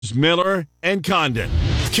is Miller and Condon.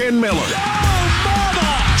 Ken Miller.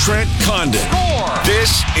 Trent Condon.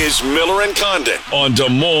 This is Miller and Condon on Des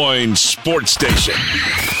Moines Sports Station.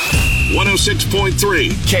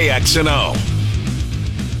 106.3 KXNO.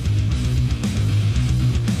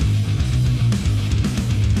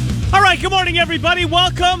 All right, good morning, everybody.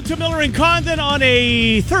 Welcome to Miller and Condon on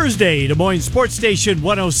a Thursday. Des Moines Sports Station,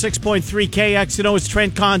 106.3 KXNO. It's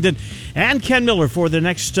Trent Condon and Ken Miller for the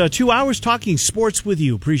next 2 hours talking sports with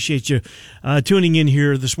you. Appreciate you tuning in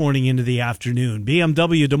here this morning into the afternoon.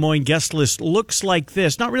 BMW Des Moines guest list looks like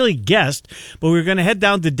this. Not really guest, but we're going to head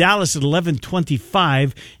down to Dallas at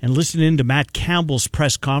 11:25 and listen in to Matt Campbell's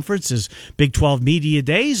press conference as Big 12 Media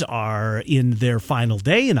Days are in their final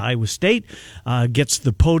day, and Iowa State gets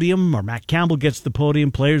the podium, or Matt Campbell gets the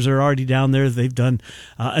podium. Players are already down there. They've done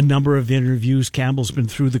a number of interviews. Campbell's been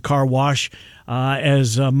through the car wash,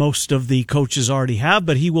 as most of the coaches already have,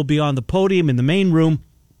 but he will be on the podium in the main room.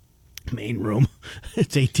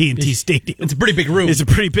 It's AT&T Stadium. It's a pretty big room. It's a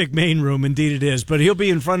pretty big main room, indeed it is. But he'll be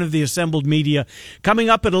in front of the assembled media coming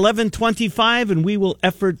up at 11:25, and we will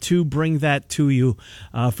effort to bring that to you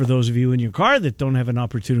for those of you in your car that don't have an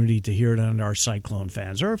opportunity to hear it on our Cyclone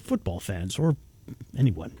fans or football fans or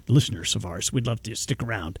anyone, listeners of ours. We'd love to stick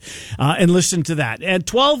around and listen to that. At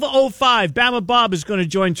 12:05, Bama Bob is going to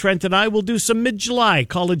join Trent and I. We'll do some mid-July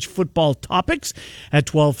college football topics. At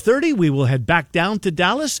 12:30, we will head back down to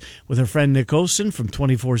Dallas with our friend Nick Olson from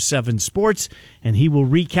 24/7 Sports, and he will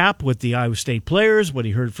recap with the Iowa State players, what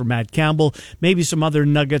he heard from Matt Campbell, maybe some other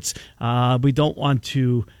nuggets. We don't want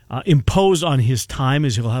to impose on his time,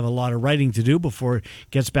 as he'll have a lot of writing to do before he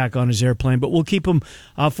gets back on his airplane. But we'll keep him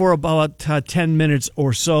for about 10 minutes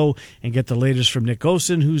or so and get the latest from Nick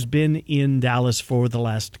Olson, who's been in Dallas for the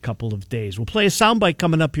last couple of days. We'll play a soundbite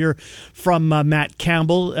coming up here from Matt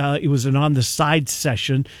Campbell. It was an on-the-side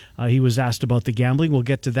session. He was asked about the gambling. We'll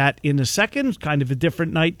get to that in a second. Kind of a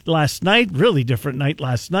different night last night, really different night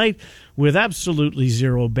last night, with absolutely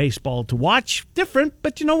zero baseball to watch. Different,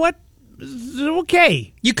 but you know what?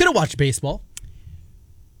 Okay. You could have watched baseball.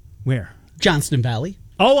 Where? Johnston Valley.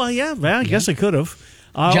 Oh, yeah. Well, I guess I could have.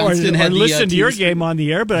 Johnston or had listened to your game on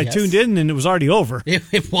the air, but Yes. I tuned in and it was already over.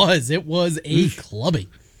 It was a clubbing.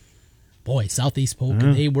 Boy, Southeast Polk,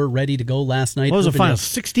 they were ready to go last night. What was the final?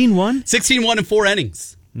 16-1? 16-1 in 4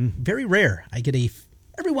 innings. Very rare.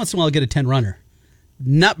 Every once in a while I get a 10-runner.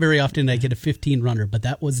 Not very often I get a 15-runner, but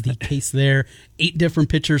that was the case there. 8 different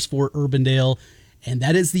pitchers for Urbandale. And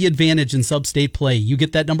that is the advantage in sub-state play. You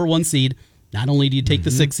get that number 1 seed. Not only do you take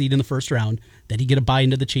the 6th seed in the first round, then you get a bye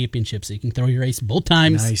into the championship, so you can throw your ace both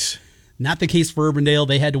times. Nice. Not the case for Urbandale.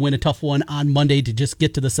 They had to win a tough one on Monday to just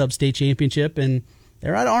get to the sub-state championship, and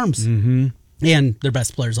they're out of arms. Mm-hmm. And their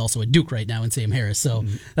best player is also at Duke right now in Sam Harris, so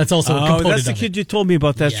that's also a component that's the of kid it. you told me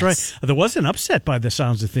about. That's Yes. right. There was an upset by the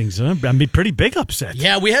sounds of things. Huh? I mean, pretty big upset.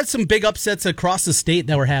 Yeah, we had some big upsets across the state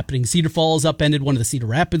that were happening. Cedar Falls upended one of the Cedar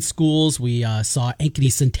Rapids schools. We saw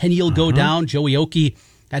Ankeny Centennial go down. Joey Oakey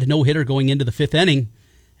had a no-hitter going into the 5th inning,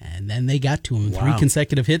 and then they got to him. 3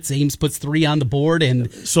 consecutive hits. Ames puts 3 on the board, and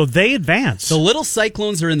so they advance. the Little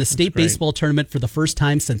Cyclones are in the state baseball tournament for the first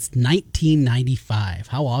time since 1995.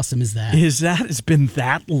 How awesome is that? It's been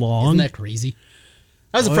that long? Isn't that crazy?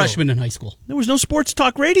 I was a freshman in high school. There was no sports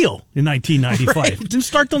talk radio in 1995. Right. It didn't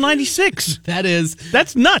start till 96.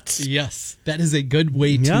 That's nuts. Yes, that is a good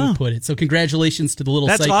way to put it. So congratulations to the Little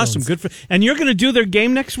That's Cyclones. awesome. Good and you're going to do their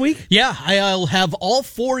game next week? Yeah, I'll have all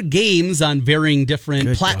 4 games on varying different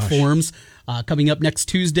Good platforms coming up next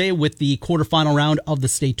Tuesday with the quarterfinal round of the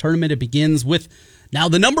state tournament. It begins with now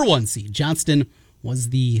the number 1 seed. Johnston was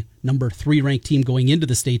the number 3 ranked team going into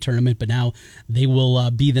the state tournament, but now they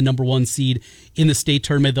will be the number 1 seed in the state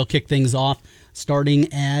tournament. They'll kick things off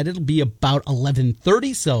starting at, it'll be about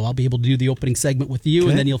 11:30, so I'll be able to do the opening segment with you,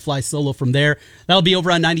 and then you'll fly solo from there. That'll be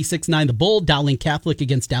over on 96.9 The Bull. Dowling Catholic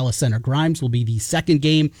against Dallas Center Grimes will be the second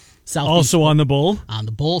game. Also on the Bull? On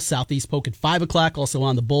the Bull. Southeast Polk at 5 o'clock, also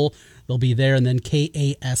on the Bull. They'll be there. And then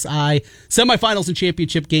KASI semifinals and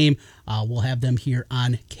championship game. We'll have them here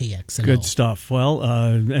on KXNO. Good stuff. Well,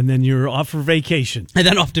 and then you're off for vacation. And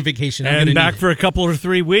then off to vacation. And back for a couple or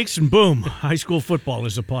 3 weeks, and boom, high school football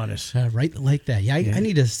is upon us. Right like that. Yeah, I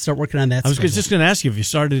need to start working on that. I was just going to ask you if you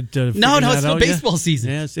started No, it's still baseball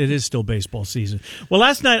season. Yes, it is still baseball season. Well,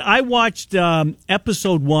 last night I watched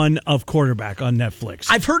episode 1 of Quarterback on Netflix.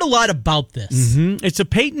 I've heard a lot about this. Mm-hmm. It's a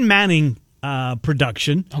Peyton Manning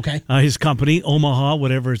production. Okay. His company, Omaha,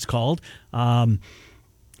 whatever it's called.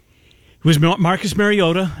 It was Marcus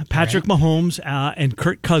Mariota, Patrick Mahomes, and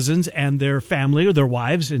Kirk Cousins and their family or their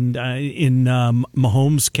wives. And in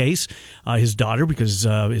Mahomes' case, his daughter, because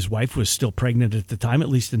his wife was still pregnant at the time, at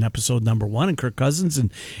least in episode number 1, and Kirk Cousins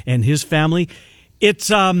and his family.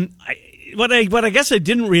 It's what I guess I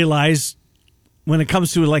didn't realize when it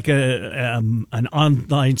comes to like an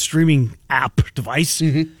online streaming app device.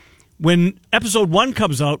 Mm-hmm. When episode 1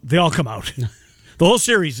 comes out, they all come out. The whole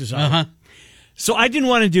series is out. Uh-huh. So I didn't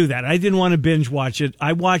want to do that. I didn't want to binge watch it.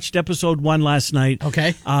 I watched episode 1 last night.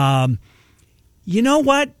 Okay. You know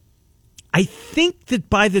what? I think that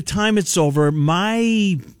by the time it's over,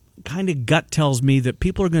 my kind of gut tells me that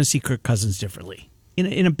people are going to see Kirk Cousins differently.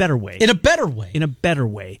 In a better way. In a better way. In a better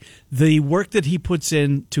way. The work that he puts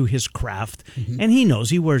into his craft, and he knows,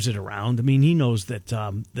 he wears it around. I mean, he knows that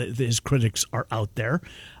his critics are out there.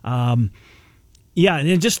 Yeah,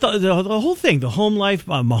 and just the whole thing, the home life,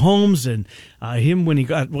 Mahomes and him when he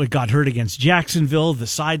got hurt against Jacksonville, the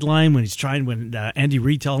sideline when Andy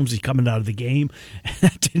Reid tells him he's coming out of the game,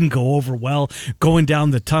 that didn't go over well. Going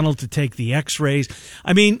down the tunnel to take the X-rays.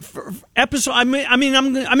 I mean, for episode. I'm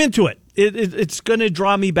into it. It's going to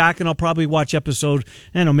draw me back, and I'll probably watch episode,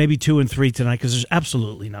 maybe 2 and 3 tonight because there's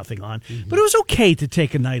absolutely nothing on. Mm-hmm. But it was okay to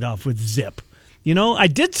take a night off with Zip. You know, I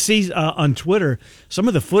did see on Twitter some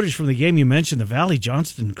of the footage from the game you mentioned, the Valley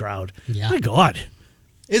Johnston crowd. Yeah. My God.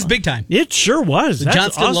 It's big time. It sure was. That's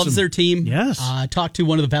Johnston awesome. loves their team. Yes. Talked to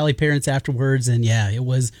one of the Valley parents afterwards, and it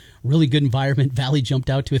was a really good environment. Valley jumped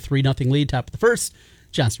out to a 3-0 lead, top of the first.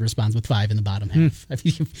 Johnston responds with 5 in the bottom half.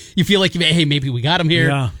 You feel like, hey, maybe we got him here.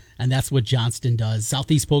 Yeah. And that's what Johnston does.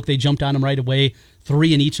 Southeast Polk, they jumped on him right away.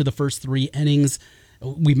 3 in each of the first 3 innings.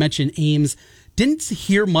 We mentioned Ames. Didn't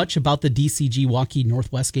hear much about the DCG Waukee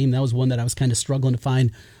Northwest game. That was one that I was kind of struggling to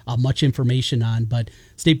find much information on. But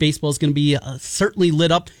state baseball is going to be certainly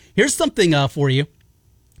lit up. Here's something for you.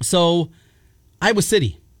 So, Iowa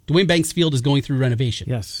City, Dwayne Banks Field is going through renovation.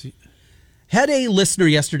 Yes. Had a listener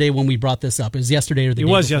yesterday when we brought this up. It was yesterday or the day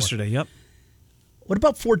before. It was yesterday, yep. What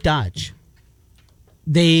about Fort Dodge?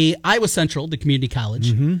 Iowa Central, the community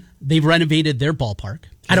college, they've renovated their ballpark. Okay.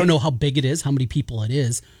 I don't know how big it is, how many people it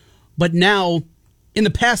is. But now, in the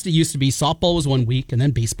past, it used to be softball was 1 week and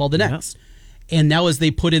then baseball the next. Yeah. And now as they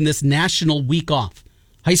put in this national week off,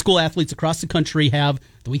 high school athletes across the country have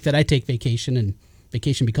the week that I take vacation, and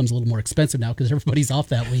vacation becomes a little more expensive now because everybody's off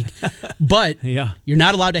that week. But you're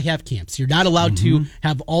not allowed to have camps. You're not allowed to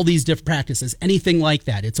have all these different practices, anything like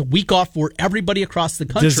that. It's a week off for everybody across the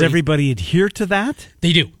country. Does everybody adhere to that?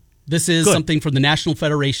 They do. This is something from the National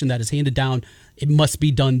Federation that is handed down. It must be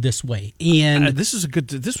done this way. And this was a good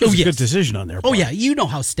decision on their part. Oh yeah, you know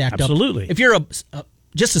how stacked up. Absolutely. If you're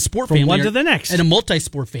just a sport family, from one to the next, and a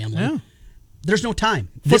multi-sport family, there's no time.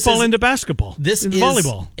 Football into basketball. This is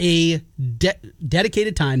volleyball. A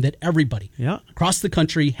dedicated time that everybody across the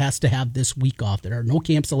country has to have this week off. There are no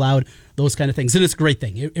camps allowed, those kind of things, and it's a great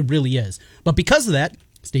thing. It really is. But because of that,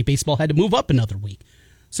 state baseball had to move up another week.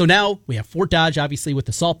 So now we have Fort Dodge, obviously, with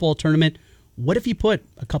the softball tournament. What if you put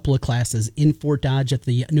a couple of classes in Fort Dodge at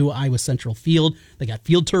the new Iowa Central Field? They got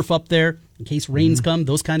field turf up there in case rains come,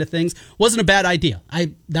 those kind of things. Wasn't a bad idea.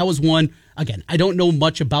 That was one. Again, I don't know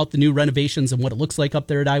much about the new renovations and what it looks like up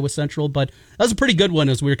there at Iowa Central, but that was a pretty good one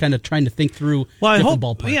as we were kind of trying to think through different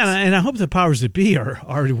ballparks. Yeah, and I hope the powers that be are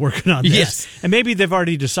already working on this. Yes. And maybe they've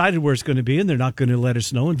already decided where it's going to be, and they're not going to let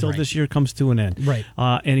us know until this year comes to an end. Right.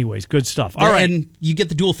 Anyways, good stuff. All right. And you get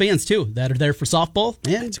the dual fans, too, that are there for softball.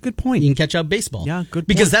 And that's a good point. You can catch up baseball. Yeah, good point.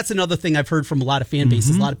 Because that's another thing I've heard from a lot of fan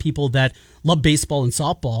bases, a lot of people that love baseball and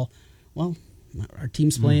softball. Well, our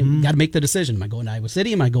team's playing. Got to make the decision. Am I going to Iowa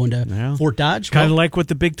City? Am I going to Fort Dodge? Kind of like what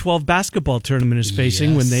the Big 12 basketball tournament is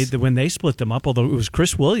facing when they split them up. Although it was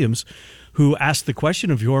Chris Williams who asked the question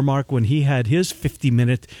of Yormark when he had his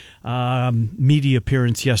 50-minute media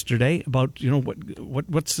appearance yesterday about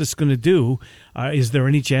what's this going to do? Is there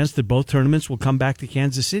any chance that both tournaments will come back to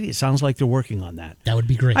Kansas City? It sounds like they're working on that. That would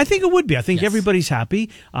be great. I think it would be. I think everybody's happy.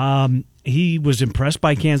 He was impressed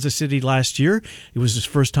by Kansas City last year. It was his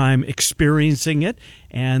first time experiencing it,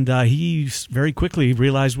 and he very quickly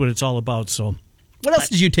realized what it's all about. So, what else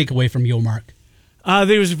did you take away from Yormark?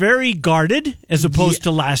 They was very guarded as opposed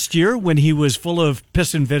to last year when he was full of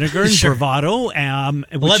piss and vinegar and bravado. 11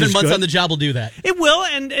 months on the job will do that. It will,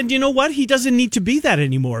 and you know what? He doesn't need to be that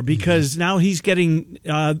anymore because now he's getting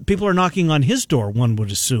people are knocking on his door, one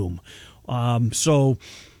would assume. So,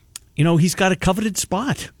 he's got a coveted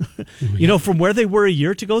spot. From where they were a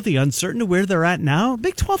year ago, the uncertain to where they're at now,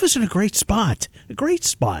 Big 12 is in a great spot.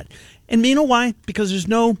 And you know why? Because there's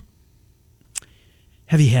no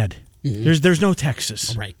heavy head. There's no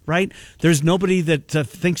Texas, right? There's nobody that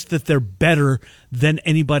thinks that they're better than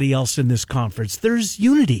anybody else in this conference. There's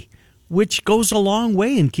unity, which goes a long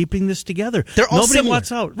way in keeping this together. They're all nobody similar.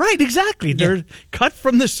 wants out. Right, exactly. They're cut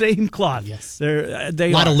from the same cloth. Yes. A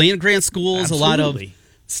lot of land-grant schools, Absolutely. a lot of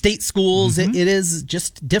state schools. It is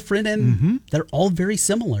just different, and they're all very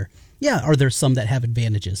similar. Yeah, are there some that have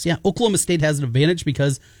advantages? Yeah, Oklahoma State has an advantage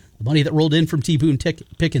because the money that rolled in from T. Boone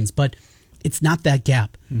Pickens, but it's not that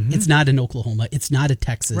gap. It's not in Oklahoma. It's not a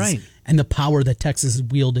Texas. Right. And the power that Texas has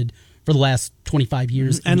wielded for the last 25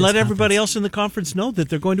 years. And let everybody else in the conference know that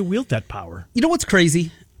they're going to wield that power. You know what's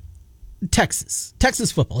crazy? Texas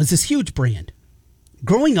football is this huge brand.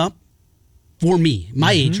 Growing up, for me,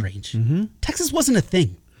 my age range, Texas wasn't a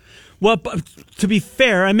thing. Well, but to be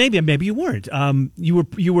fair, and maybe you weren't.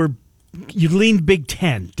 You leaned Big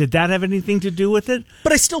Ten. Did that have anything to do with it?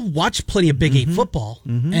 But I still watched plenty of Big 8 football.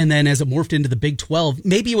 And then as it morphed into the Big 12,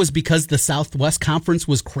 maybe it was because the Southwest Conference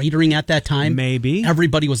was cratering at that time. Maybe.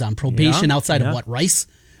 Everybody was on probation outside of Rice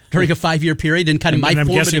during a 5-year period. And kind of my I'm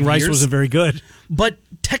formative guessing Rice years. wasn't very good. But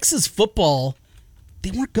Texas football,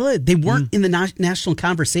 they weren't good. They weren't in the national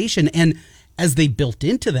conversation. And as they built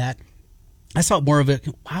into that, I saw more of it.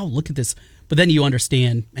 Wow, look at this. But then you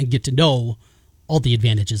understand and get to know all the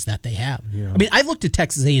advantages that they have. Yeah. I mean, I looked at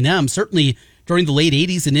Texas A&M, certainly during the late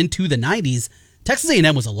 80s and into the 90s. Texas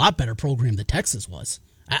A&M was a lot better program than Texas was.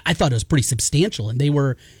 I thought it was pretty substantial, and they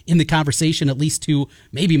were in the conversation at least to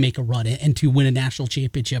maybe make a run and to win a national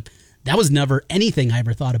championship. That was never anything I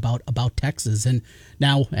ever thought about Texas. And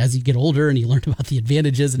now, as you get older and you learn about the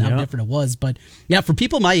advantages and how different it was. But yeah, for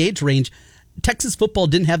people my age range, Texas football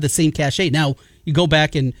didn't have the same cachet. Now, you go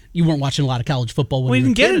back and you weren't watching a lot of college football when we you were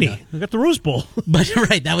in didn't get Canada. any. We got the Rose Bowl. But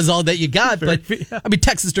right, that was all that you got. But I mean,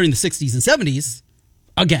 Texas during the 60s and 70s,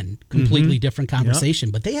 again, completely different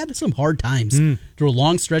conversation. But they had some hard times through a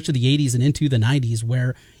long stretch of the 80s and into the 90s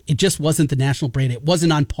where it just wasn't the national brand. It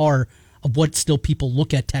wasn't on par of what still people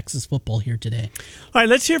look at Texas football here today. All right,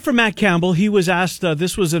 let's hear from Matt Campbell. He was asked,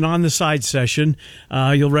 this was an on-the-side session.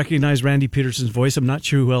 You'll recognize Randy Peterson's voice. I'm not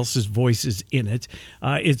sure who else's voice is in it.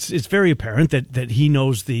 It's very apparent that he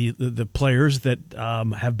knows the players that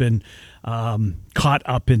have been caught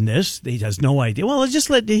up in this. He has no idea. Well, let's just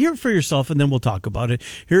hear it for yourself, and then we'll talk about it.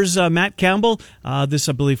 Here's Matt Campbell. This,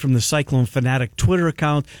 I believe, from the Cyclone Fanatic Twitter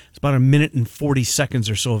account. It's about 1 minute and 40 seconds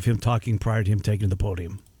or so of him talking prior to him taking the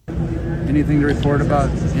podium. Anything to report about?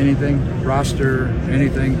 Anything? Roster?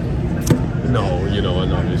 Anything? No,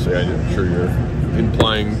 and obviously I'm sure you're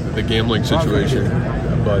implying the gambling situation,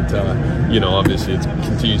 but, obviously it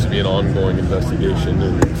continues to be an ongoing investigation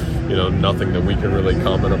and, nothing that we can really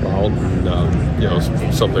comment about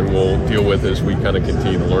and, something we'll deal with as we kind of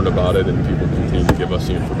continue to learn about it and people continue to give us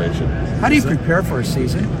the information. How do you prepare for a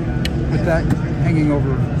season with that hanging over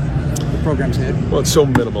the program's head? Well, it's so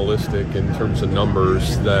minimalistic in terms of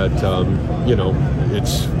numbers that,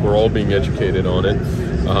 we're all being educated on it.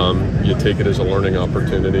 You take it as a learning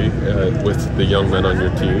opportunity with the young men on your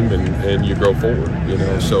team and you grow forward,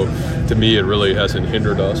 So to me, it really hasn't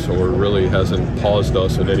hindered us or really hasn't paused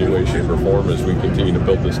us in any way, shape, or form as we continue to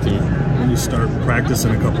build this team. When you start practice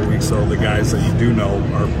in a couple of weeks, so the guys that you do know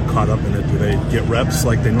are caught up in it. Do they get reps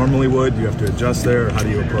like they normally would? Do you have to adjust there? Or how do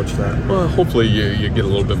you approach that? Well, hopefully you get a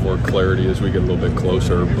little bit more clarity as we get a little bit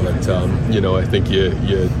closer. But, I think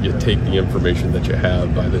you take the information that you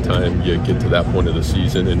have by the time you get to that point of the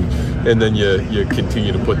season and then you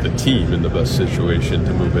continue to put the team in the best situation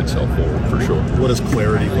to move itself forward, for sure. What does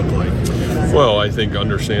clarity look like? Well, I think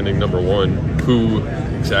understanding, number one, who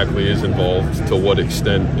exactly is involved, to what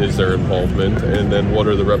extent is their involvement, and then what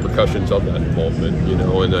are the repercussions of that involvement,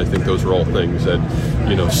 and I think those are all things that,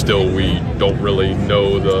 still we don't really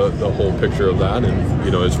know the whole picture of that,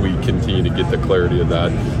 and, as we continue to get the clarity of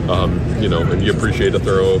that, and you appreciate the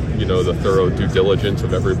thorough due diligence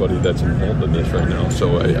of everybody that's involved in this right now,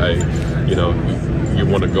 so you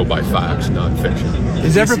want to go by facts, not fiction.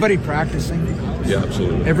 Is everybody practicing? Yeah,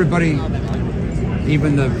 absolutely. Everybody,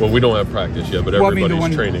 even the... Well, we don't have practice yet, but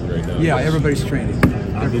everybody's training right now. Yeah, everybody's training.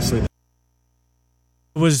 Obviously.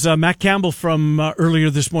 It was Matt Campbell from earlier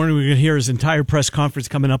this morning. We're going to hear his entire press conference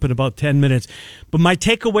coming up in about 10 minutes. But my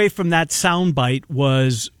takeaway from that soundbite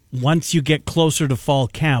was once you get closer to fall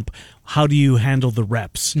camp, how do you handle the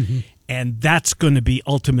reps? Mm-hmm. And that's going to be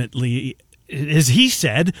ultimately, as he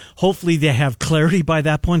said, hopefully they have clarity by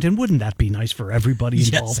that point. And wouldn't that be nice for everybody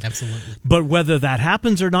involved? Yes, absolutely. But whether that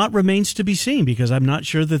happens or not remains to be seen, because I'm not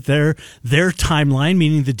sure that their timeline,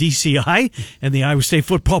 meaning the DCI and the Iowa State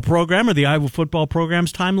football program or the Iowa football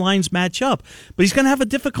program's timelines match up. But he's going to have a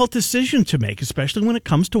difficult decision to make, especially when it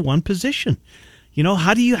comes to one position.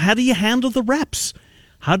 How do you handle the reps?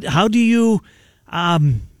 How do you,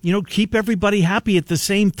 keep everybody happy at the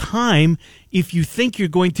same time if you think you're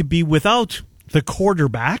going to be without the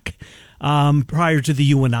quarterback prior to the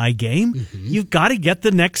UNI game? Mm-hmm. You've got to get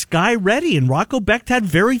the next guy ready. And Rocco Becht had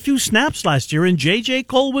very few snaps last year, and J.J.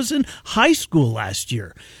 Cole was in high school last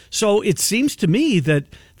year. So it seems to me that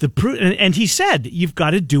and he said, you've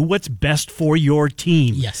got to do what's best for your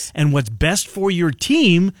team. Yes. And what's best for your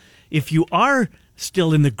team, if you are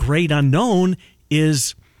still in the great unknown,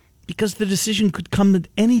 is because the decision could come at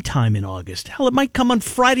any time in August. Hell, it might come on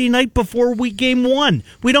Friday night before game 1.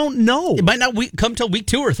 We don't know. It might not come till week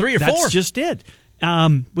 2 or 3 or 4. That's just it,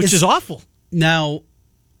 which is awful. Now,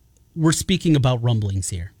 we're speaking about rumblings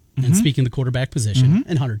here, and speaking the quarterback position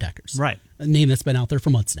and Hunter Dekkers. Right. A name that's been out there for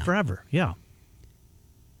months now. Forever, yeah.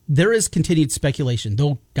 There is continued speculation,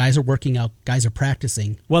 though guys are working out, guys are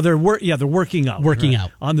practicing. Well, they're working out. Working right?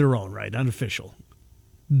 out. On their own, right, unofficial.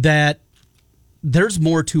 That there's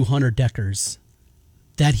more to Hunter Dekkers,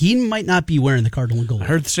 that he might not be wearing the Cardinal and Gold. I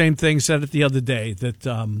heard the same thing, said it the other day, that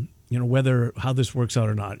how this works out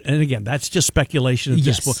or not. And again, that's just speculation at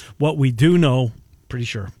this point. What we do know, pretty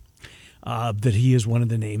sure, that he is one of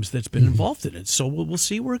the names that's been involved in it. So we'll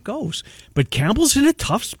see where it goes. But Campbell's in a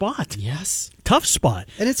tough spot. Yes. Tough spot.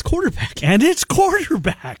 And it's quarterback.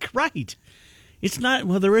 Right. It's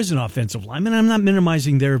not, there is an offensive lineman. I'm not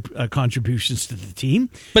minimizing their contributions to the team.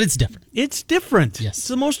 But it's different. It's different. Yes. It's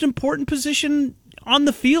the most important position on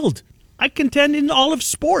the field. I contend in all of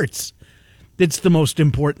sports. It's the most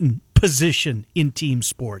important position in team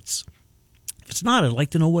sports. If it's not, I'd like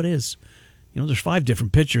to know what is. There's 5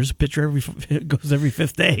 different pitchers. A pitcher goes every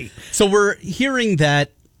 5th day. So we're hearing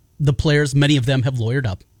that the players, many of them have lawyered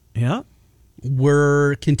up. Yeah.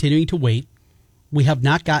 We're continuing to wait. We have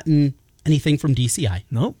not gotten anything from DCI.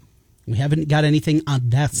 Nope. We haven't got anything on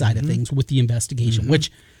that side of things with the investigation,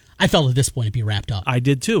 which I felt at this point it'd be wrapped up. I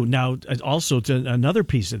did too. Now, also to another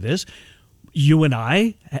piece of this, you and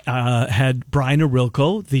I had Brian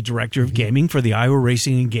Arilko, the director of gaming for the Iowa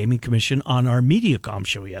Racing and Gaming Commission, on our MediaCom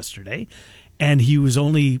show yesterday, and he was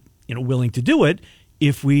only willing to do it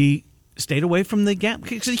if we stayed away from the game,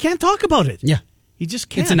 because he can't talk about it. Yeah. He just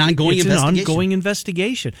can't. It's an ongoing investigation. An ongoing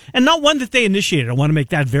investigation. And not one that they initiated. I want to make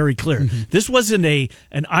that very clear. This wasn't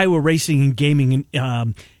an Iowa Racing and Gaming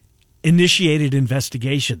initiated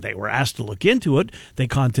investigation. They were asked to look into it. They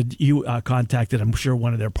contacted, I'm sure,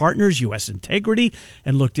 one of their partners, U.S. Integrity,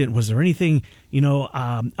 and looked at, was there anything,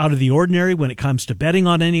 out of the ordinary when it comes to betting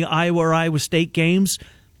on any Iowa or Iowa State games?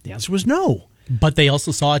 The answer was no. But they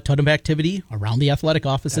also saw a ton of activity around the athletic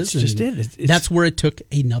offices. That's just it. That's where it took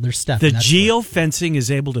another step. The geofencing is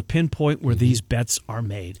able to pinpoint where these bets are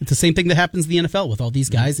made. It's the same thing that happens in the NFL with all these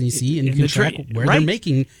guys, and you see and you can track where they're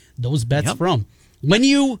making those bets from. When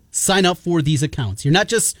you sign up for these accounts, you're not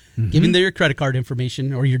just giving them your credit card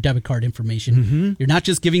information or your debit card information. You're not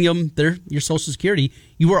just giving them your Social Security.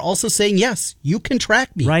 You are also saying, yes, you can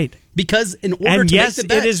track me. Right. Because in order to make the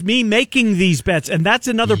bet, it is me making these bets. And that's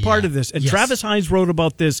another part of this. And Travis Hines wrote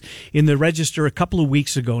about this in the Register a couple of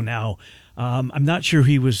weeks ago now. I'm not sure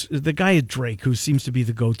he was the guy at Drake who seems to be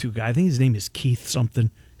the go-to guy. I think his name is Keith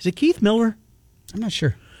something. Is it Keith Miller? I'm not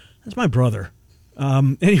sure. That's my brother.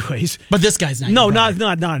 Anyways, but this guy's not. No,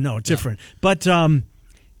 it's different. But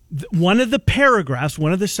one of the paragraphs,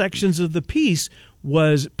 one of the sections of the piece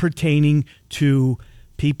was pertaining to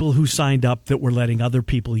people who signed up that were letting other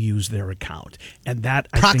people use their account, and that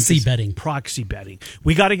proxy betting. Proxy betting.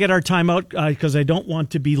 We got to get our time out because I don't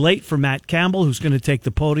want to be late for Matt Campbell, who's going to take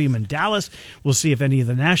the podium in Dallas. We'll see if any of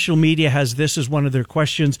the national media has this as one of their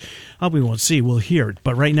questions. We won't see. We'll hear it.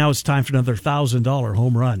 But right now, it's time for another $1,000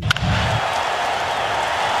 home run.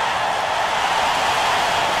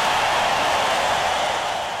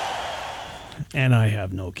 And I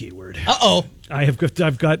have no keyword. Uh-oh.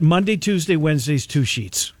 I've got Monday, Tuesday, Wednesdays, 2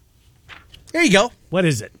 sheets. There you go. What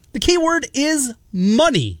is it? The keyword is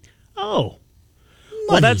money. Oh. Money.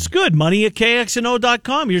 Well, that's good. Money at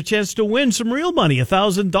KXNO.com. Your chance to win some real money,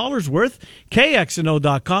 $1,000 worth.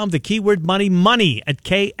 KXNO.com. The keyword money at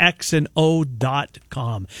KXNO.com.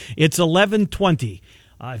 It's 11:20.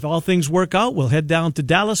 If all things work out, we'll head down to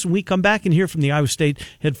Dallas when we come back and hear from the Iowa State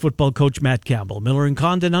head football coach Matt Campbell. Miller and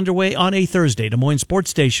Condon underway on a Thursday. Des Moines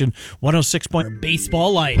Sports Station 106.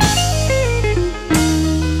 Baseball Life.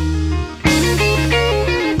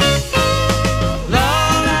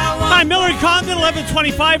 Hi, Miller and Condon,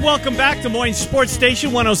 11:25. Welcome back to Des Moines Sports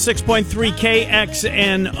Station 106.3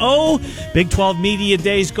 KXNO. Big 12 Media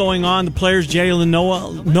Days going on. The players, Jalen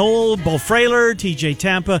Noel, Bo Frailer, TJ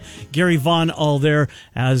Tampa, Gary Vaughn, all there,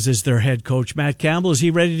 as is their head coach, Matt Campbell. Is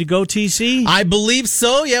he ready to go, TC? I believe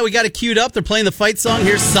so. Yeah, we got it queued up. They're playing the fight song.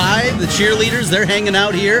 Here's Side, the cheerleaders. They're hanging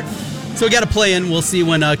out here. So we got to play in. We'll see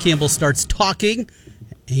when Campbell starts talking.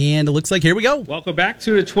 And it looks like here we go. Welcome back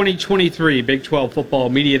to the 2023 Big 12 Football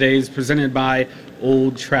Media Days presented by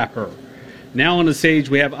Old Trapper. Now on the stage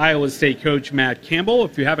we have Iowa State coach Matt Campbell.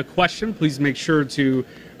 If you have a question, please make sure to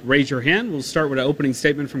raise your hand. We'll start with an opening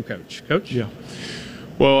statement from Coach. Coach? Yeah.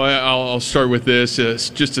 Well, I'll start with this. It's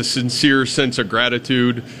just a sincere sense of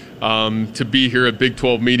gratitude to be here at Big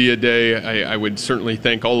 12 Media Day. I would certainly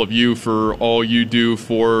thank all of you for all you do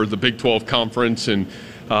for the Big 12 Conference and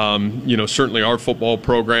certainly our football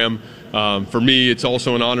program. For me, it's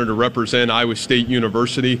also an honor to represent Iowa State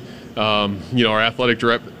University, our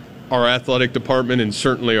athletic department, and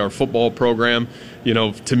certainly our football program.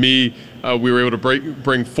 To me, we were able to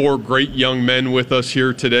bring 4 great young men with us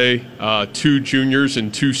here today, 2 juniors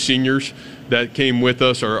and 2 seniors that came with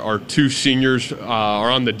us. Our 2 seniors are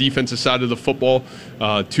on the defensive side of the football,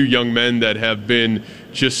 2 young men that have been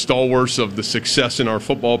just stalwarts of the success in our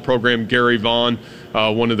football program. Gary Vaughn,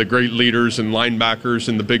 one of the great leaders and linebackers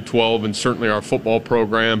in the Big 12 and certainly our football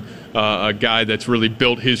program, a guy that's really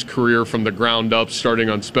built his career from the ground up, starting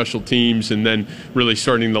on special teams and then really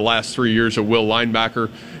starting the last 3 years at will linebacker.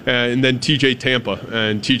 And then TJ Tampa,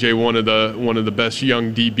 and TJ one of the best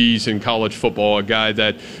young DBs in college football, a guy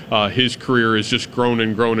that his career has just grown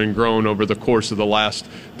and grown and grown over the course of the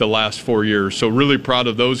last 4 years. So really proud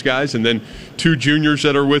of those guys. And then 2 juniors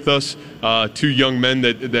that are with us, 2 young men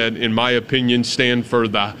that in my opinion stand for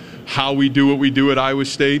how we do what we do at Iowa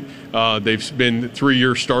State. They've been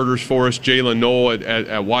 3-year starters for us. Jalen Noel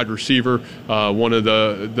at wide receiver, one of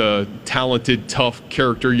the talented, tough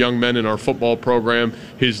character young men in our football program.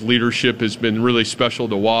 His leadership has been really special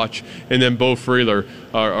to watch. And then Bo Frailer,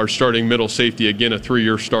 our starting middle safety, again, a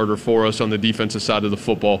 3-year starter for us on the defensive side of the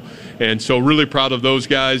football. And so really proud of those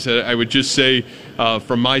guys. I would just say,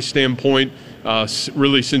 from my standpoint,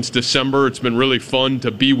 really since December, it's been really fun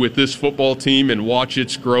to be with this football team and watch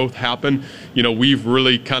its growth happen. We've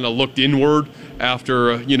really kind of looked inward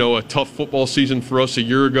after a tough football season for us a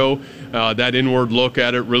year ago. That inward look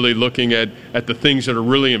at it, really looking at the things that are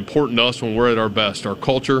really important to us when we're at our best: our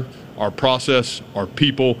culture, our process, our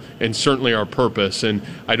people, and certainly our purpose. And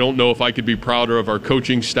I don't know if I could be prouder of our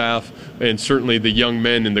coaching staff and certainly the young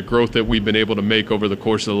men and the growth that we've been able to make over the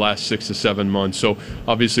course of the last 6 to 7 months. So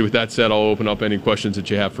obviously with that said, I'll open up any questions that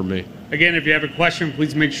you have for me. Again, if you have a question,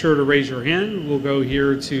 please make sure to raise your hand. We'll go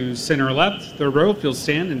here to center left, third row. If you'll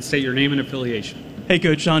stand and state your name and affiliation. Hey,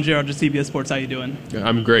 Coach. Sean Gerard of CBS Sports. How you doing?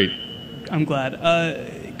 I'm great. I'm glad.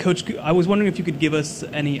 Coach, I was wondering if you could give us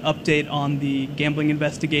any update on the gambling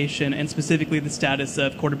investigation and specifically the status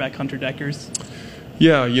of quarterback Hunter Deckers.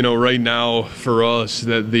 Yeah, right now for us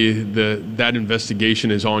that investigation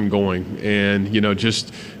is ongoing and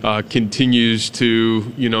just continues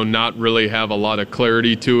to not really have a lot of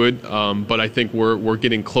clarity to it. But I think we're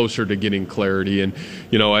getting closer to getting clarity, and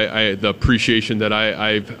the appreciation that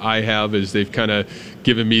I have is they've kind of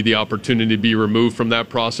given me the opportunity to be removed from that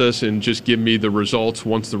process and just give me the results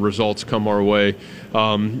once the results come our way.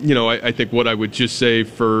 I think what I would just say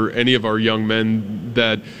for any of our young men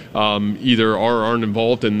that either are or aren't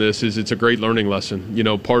involved in this is it's a great learning lesson.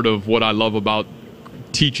 Part of what I love about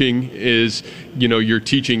teaching is, you're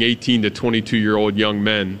teaching 18 to 22-year-old young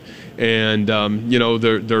men. And,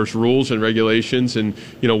 there's rules and regulations, and,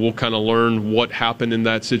 we'll kind of learn what happened in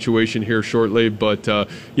that situation here shortly. But,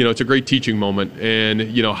 it's a great teaching moment and,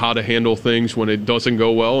 how to handle things when it doesn't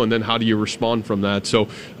go well, and then how do you respond from that. So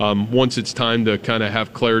once it's time to kind of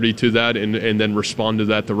have clarity to that and then respond to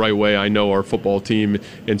that the right way, I know our football team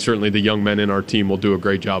and certainly the young men in our team will do a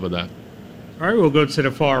great job of that. All right, we'll go to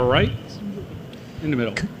the far right, in the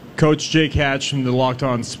middle. Coach Jake Hatch from the Locked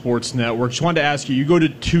On Sports Network. Just wanted to ask you go to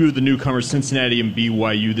 2 of the newcomers, Cincinnati and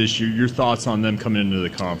BYU this year. Your thoughts on them coming into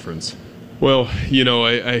the conference? Well,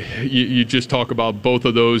 you just talk about both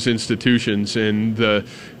of those institutions and the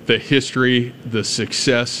history, the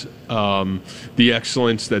success, the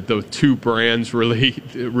excellence that the 2 brands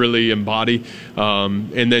really embody,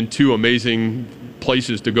 and then 2 amazing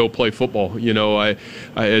places to go play football. You know, I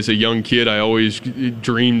as a young kid, I always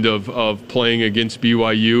dreamed of playing against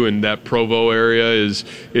BYU, and that Provo area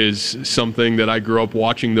is something that I grew up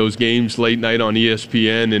watching those games late night on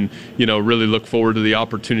ESPN, and you know, really look forward to the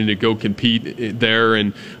opportunity to go compete there,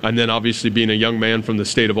 and then obviously being a young man from the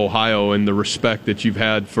state of Ohio and the respect that you've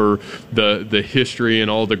had for the history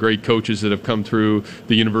and all the great coaches that have come through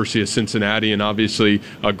the University of Cincinnati, and obviously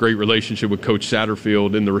a great relationship with Coach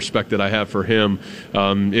Satterfield and the respect that I have for him.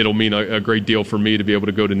 It'll mean a great deal for me to be able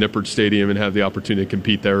to go to Nippert Stadium and have the opportunity to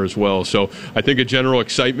compete there as well. So I think a general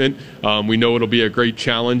excitement. We know it'll be a great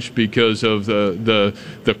challenge because of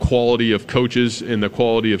the quality of coaches and the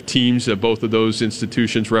quality of teams that both of those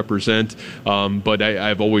institutions represent. But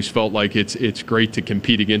I've always felt like it's great to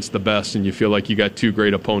compete against the best, and you feel like you got two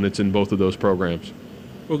great opponents in both of those programs.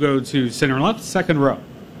 We'll go to center left, second row.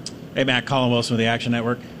 Hey, Matt, Colin Wilson with the Action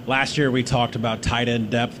Network. Last year we talked about tight end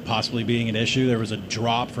depth possibly being an issue. There was a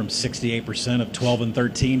drop from 68% of 12 and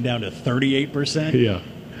 13 down to 38%. Yeah.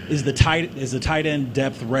 Is the tight end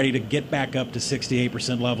depth ready to get back up to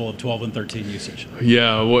 68% level of 12 and 13 usage?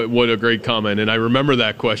 Yeah, what a great comment. And I remember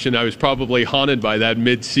that question. I was probably haunted by that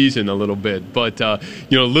mid-season a little bit. But, a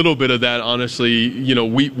little bit of that, honestly,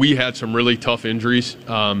 we had some really tough injuries.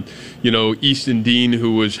 Easton Dean,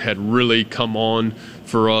 who had really come on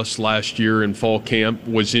for us last year in fall camp,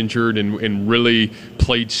 was injured and really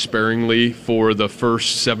played sparingly for the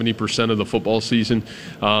first 70% of the football season.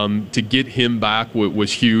 To get him back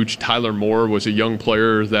was huge. Tyler Moore was a young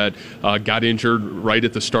player that got injured right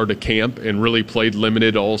at the start of camp and really played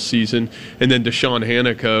limited all season. And then Deshaun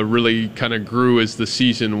Hanukkah really kind of grew as the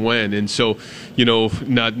season went. And so,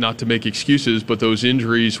 not to make excuses, but those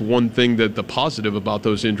injuries, one thing that the positive about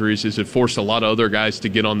those injuries is it forced a lot of other guys to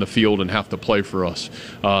get on the field and have to play for us.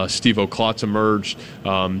 Steve O'Klotz emerged.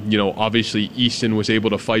 Obviously Easton was able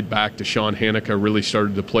to fight back. Deshaun Hanukkah really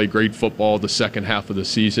started to play great football the second half of the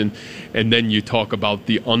season. And then you talk about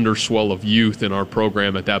the underswell of youth in our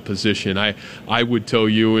program at that position. I would tell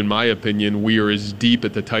you, in my opinion, we are as deep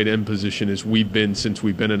at the tight end position as we've been since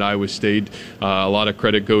we've been at Iowa State. A lot of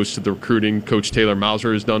credit goes to the recruiting Coach Taylor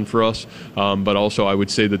Mauser has done for us. But also I would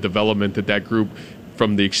say the development that group,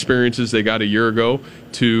 from the experiences they got a year ago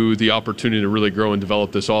to the opportunity to really grow and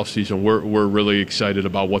develop this offseason, we're really excited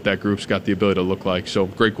about what that group's got the ability to look like. So,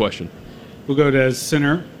 great question. We'll go to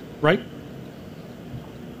center right.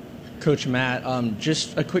 Coach Matt,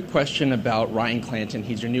 just a quick question about Ryan Clanton.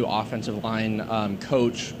 He's your new offensive line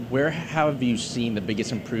coach. Where have you seen the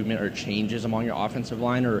biggest improvement or changes among your offensive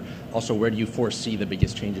line, or also where do you foresee the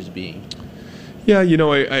biggest changes being? Yeah,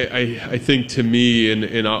 I think to me,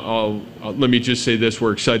 and I'll let me just say this: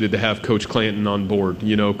 we're excited to have Coach Clanton on board.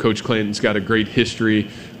 Coach Clanton's got a great history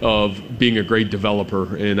of being a great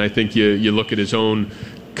developer, and I think you look at his own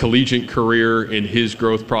collegiate career and his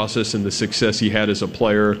growth process and the success he had as a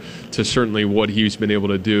player to certainly what he's been able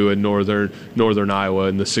to do in northern Iowa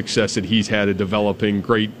and the success that he's had at developing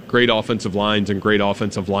great offensive lines and great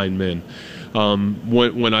offensive linemen.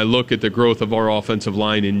 When I look at the growth of our offensive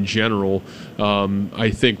line in general, I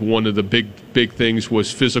think one of the big things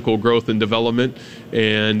was physical growth and development,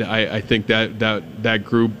 and I think that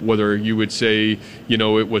group, whether you would say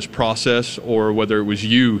it was process or whether it was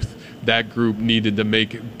youth, that group needed to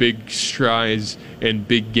make big strides and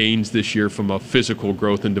big gains this year from a physical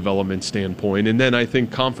growth and development standpoint. And then I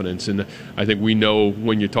think confidence, and I think we know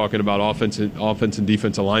when you're talking about offense and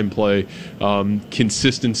defensive line play,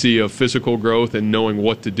 consistency of physical growth and knowing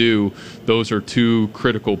what to do, those are two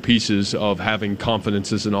critical pieces of having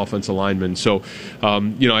confidence as an offensive lineman. So,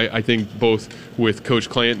 I think both with Coach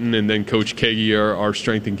Clanton and then Coach Kagi, our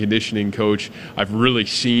strength and conditioning coach, I've really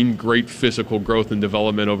seen great physical growth and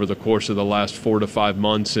development over the course of the last 4 to 5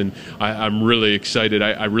 months, and I'm really excited.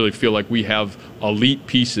 I really feel like we have elite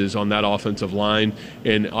pieces on that offensive line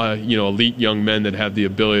and elite young men that have the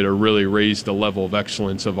ability to really raise the level of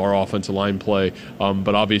excellence of our offensive line play.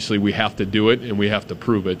 But obviously we have to do it and we have to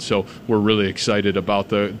prove it. So we're really excited about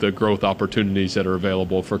the growth opportunities that are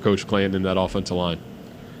available for Coach Clanton in that offensive line.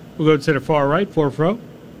 We'll go to the far right, fourth row.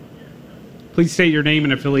 Please state your name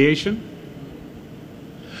and affiliation.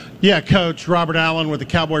 Yeah, Coach, Robert Allen with the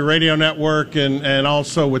Cowboy Radio Network and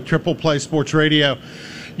also with Triple Play Sports Radio.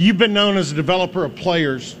 You've been known as a developer of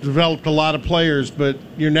players, developed a lot of players, but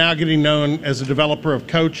you're now getting known as a developer of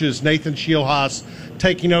coaches. Nathan Shielhaas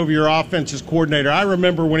taking over your offense as coordinator. I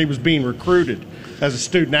remember when he was being recruited as a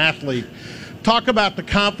student athlete. Talk about the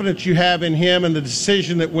confidence you have in him and the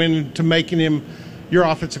decision that went into making him your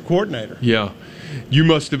offensive coordinator. Yeah. You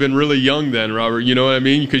must have been really young then, Robert. You know what I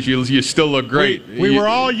mean? Because you still look great. We were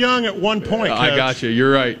all young at one point, Coach. I got you.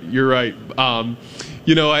 You're right.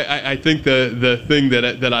 I think the thing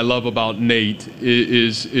that I love about Nate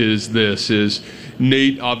is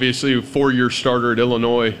Nate, obviously a 4-year starter at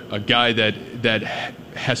Illinois, a guy that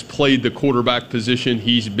has played the quarterback position.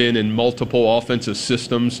 He's been in multiple offensive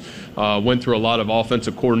systems, went through a lot of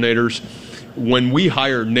offensive coordinators. When we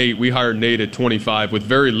hired Nate at 25 with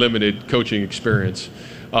very limited coaching experience.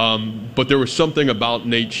 But there was something about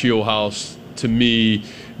Nate Shieldhouse to me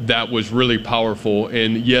that was really powerful.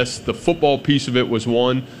 And yes, the football piece of it was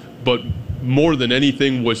one, but more than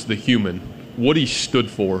anything was the human. What he stood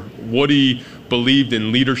for, what he believed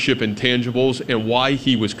in leadership intangibles, and why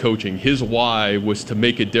he was coaching. His why was to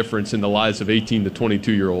make a difference in the lives of 18 to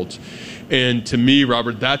 22-year-olds. And to me,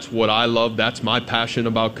 Robert, that's what I love. That's my passion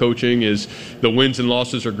about coaching. Is the wins and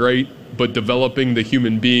losses are great, but developing the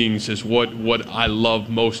human beings is what I love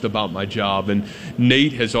most about my job. And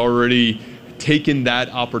Nate has already taken that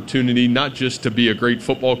opportunity, not just to be a great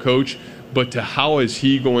football coach, but to how is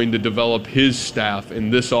he going to develop his staff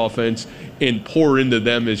in this offense and pour into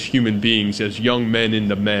them as human beings, as young men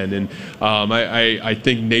into men. And I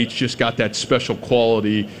think Nate's just got that special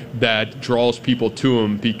quality that draws people to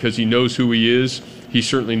him because he knows who he is. He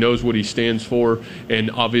certainly knows what he stands for,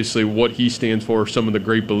 and obviously what he stands for are some of the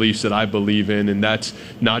great beliefs that I believe in, and that's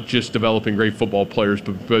not just developing great football players,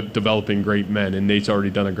 but developing great men, and Nate's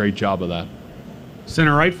already done a great job of that.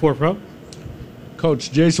 Center right, 4 Pro.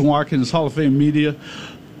 Coach Jason Watkins, Hall of Fame media.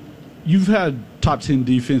 You've had top 10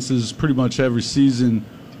 defenses pretty much every season.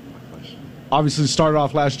 Obviously started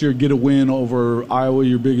off last year, get a win over Iowa,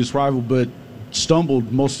 your biggest rival, but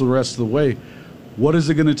stumbled most of the rest of the way. What is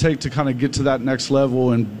it going to take to kind of get to that next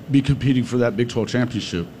level and be competing for that Big 12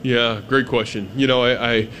 championship? Yeah, great question.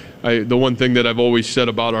 The one thing that I've always said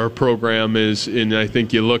about our program is, and I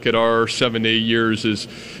think you look at our 7 to 8 years, is,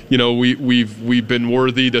 we've been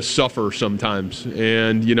worthy to suffer sometimes.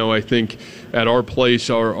 And, I think at our place,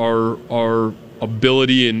 our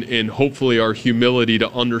ability and hopefully our humility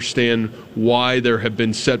to understand why there have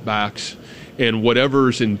been setbacks and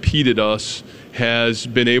whatever's impeded us has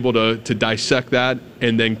been able to dissect that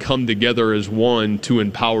and then come together as one to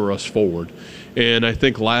empower us forward. And I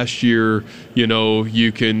think last year,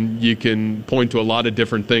 you can point to a lot of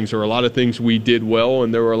different things. There were a lot of things we did well,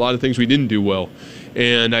 and there were a lot of things we didn't do well.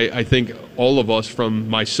 And I think all of us, from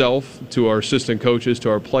myself to our assistant coaches to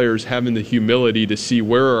our players, having the humility to see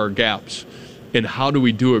where are our gaps and how do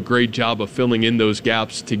we do a great job of filling in those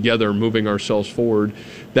gaps together, moving ourselves forward.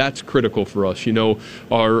 That's critical for us.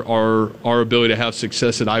 Our ability to have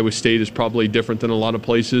success at Iowa State is probably different than a lot of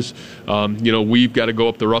places. We've got to go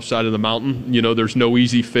up the rough side of the mountain. There's no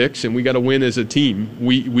easy fix, and we got to win as a team.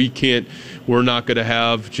 We're not going to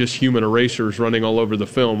have just human erasers running all over the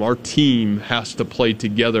film. Our team has to play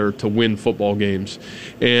together to win football games.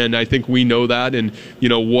 And I think we know that. And,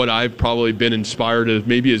 what I've probably been inspired of,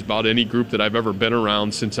 maybe is about any group that I've ever been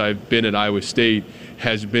around since I've been at Iowa State,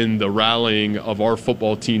 has been the rallying of our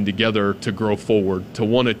football team together to grow forward, to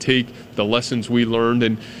want to take the lessons we learned.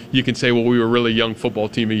 And you can say, well, we were a really young football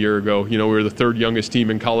team a year ago. We were the 3rd youngest team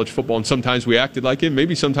in college football, and sometimes we acted like it.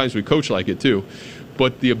 Maybe sometimes we coached like it too.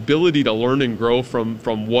 But the ability to learn and grow from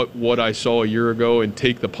what I saw a year ago and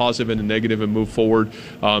take the positive and the negative and move forward,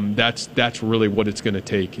 that's really what it's going to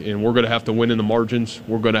take. And we're going to have to win in the margins.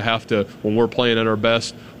 We're going to have to, when we're playing at our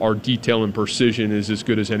best, our detail and precision is as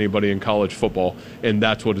good as anybody in college football. And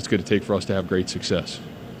that's what it's going to take for us to have great success.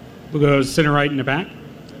 We'll go center right in the back.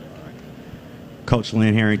 Coach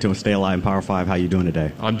Lynn Harrington with Stay Alive in Power 5. How you doing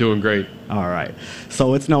today? I'm doing great. All right.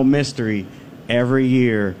 So it's no mystery. Every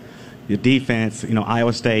year, your defense,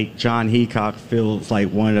 Iowa State, John Heacock feels like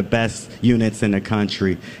one of the best units in the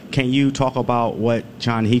country. Can you talk about what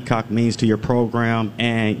John Heacock means to your program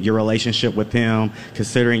and your relationship with him,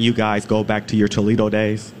 considering you guys go back to your Toledo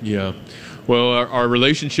days? Yeah. Well, our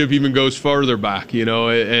relationship even goes farther back.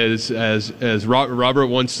 As Robert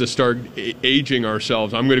wants to start aging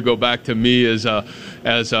ourselves, I'm going to go back to me as a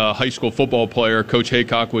high school football player. Coach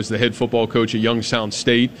Haycock was the head football coach at Youngstown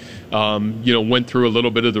State. Went through a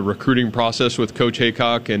little bit of the recruiting process with Coach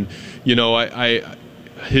Haycock, and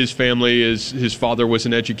his family his father was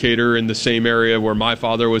an educator in the same area where my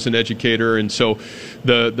father was an educator, and so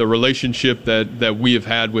the relationship that we have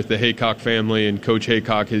had with the Haycock family and Coach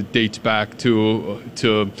Haycock dates back to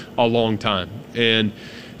a long time. And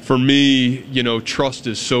for me, trust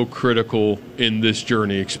is so critical in this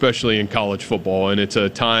journey, especially in college football. And it's a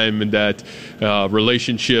time that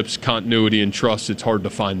relationships, continuity, and trust, it's hard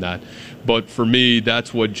to find that. But for me,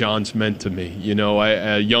 that's what John's meant to me. You know,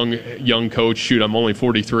 a young coach. Shoot, I'm only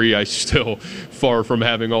 43. I still far from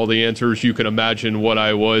having all the answers. You can imagine what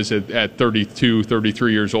I was at 32,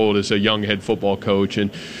 33 years old as a young head football coach.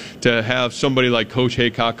 And to have somebody like Coach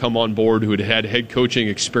Haycock come on board who had head coaching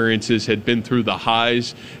experiences, had been through the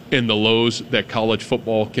highs and the lows that college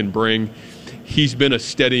football can bring, he's been a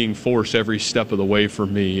steadying force every step of the way for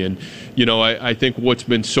me. And, you know, I think what's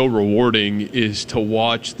been so rewarding is to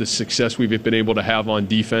watch the success we've been able to have on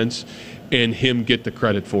defense and him get the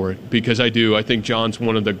credit for it, because I think John's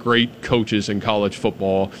one of the great coaches in college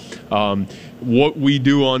football. What we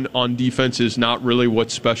do on defense is not really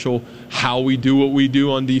what's special. How we do what we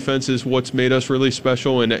do on defense is what's made us really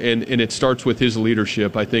special, and it starts with his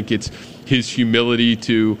leadership. I think it's his humility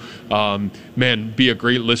to, be a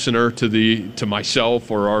great listener to myself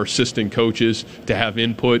or our assistant coaches, to have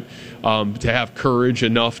input, to have courage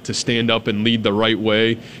enough to stand up and lead the right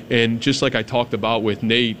way. And just like I talked about with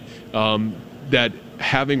Nate, that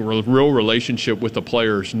having a real relationship with the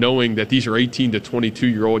players, knowing that these are 18 to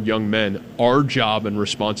 22-year-old young men, our job and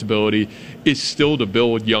responsibility is still to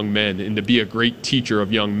build young men and to be a great teacher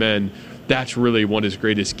of young men. That's really what his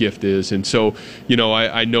greatest gift is. And so, you know,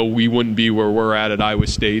 I know we wouldn't be where we're at Iowa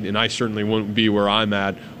State, and I certainly wouldn't be where I'm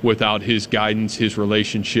at without his guidance, his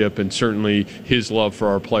relationship, and certainly his love for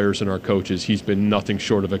our players and our coaches. He's been nothing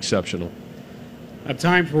short of exceptional. I have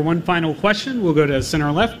time for one final question. We'll go to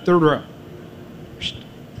center left, third row.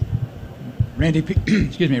 Randy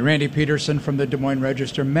Peterson from the Des Moines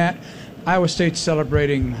Register. Matt, Iowa State's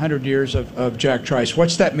celebrating 100 years of Jack Trice.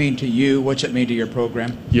 What's that mean to you? What's it mean to your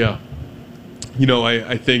program? Yeah. You know,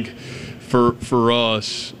 I think for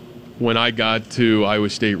us, when I got to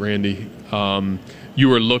Iowa State, Randy, you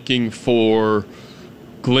were looking for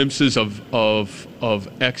glimpses of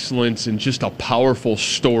excellence and just a powerful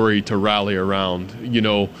story to rally around, you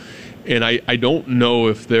know. And I don't know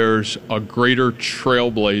if there's a greater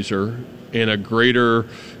trailblazer and a greater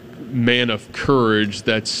man of courage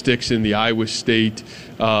that sticks in the Iowa State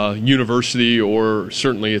University, or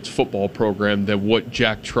certainly its football program, than what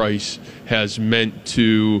Jack Trice has meant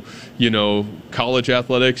to, you know, college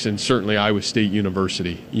athletics and certainly Iowa State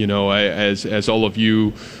University. You know, as all of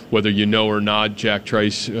you, whether you know or not, Jack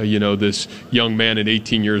Trice, this young man at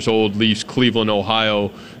 18 years old leaves Cleveland,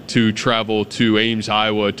 Ohio, to travel to Ames,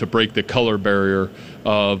 Iowa, to break the color barrier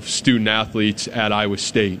of student athletes at Iowa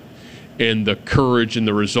State. And the courage and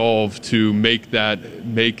the resolve to make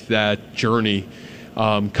that journey,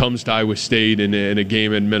 comes to Iowa State in a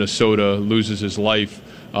game in Minnesota, loses his life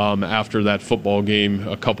after that football game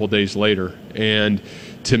a couple days later. And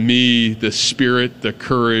to me, the spirit, the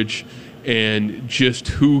courage, and just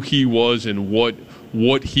who he was and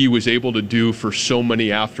what he was able to do for so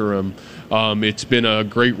many after him, it's been a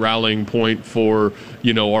great rallying point for,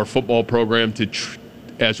 you know, our football program to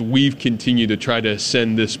as we've continued to try to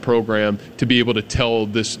ascend this program, to be able to tell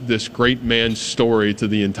this great man's story to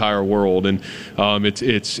the entire world. And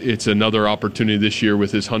it's another opportunity this year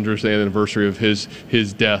with his 100th anniversary of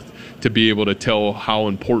his death, to be able to tell how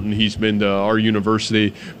important he's been to our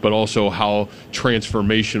university, but also how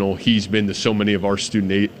transformational he's been to so many of our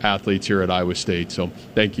student athletes here at Iowa State. So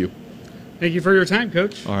thank you. Thank you for your time,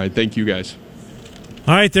 Coach. All right, thank you guys.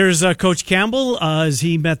 All right, there's Coach Campbell as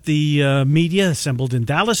he met the media assembled in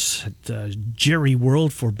Dallas at Jerry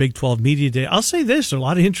World for Big 12 Media Day. I'll say this, a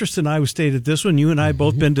lot of interest in Iowa State at this one. You and I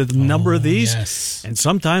both been to the number of these, yes. And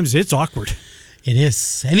sometimes it's awkward. It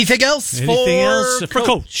is. Anything else for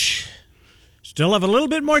Coach? Still have a little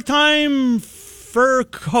bit more time for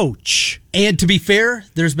Coach. And to be fair,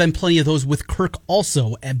 there's been plenty of those with Kirk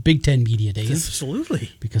also at Big Ten Media Days.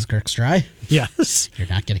 Absolutely. Because Kirk's dry. Yes. You're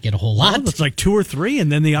not going to get a whole lot. Well, it's like 2 or 3,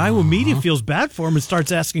 and then the Iowa media feels bad for him and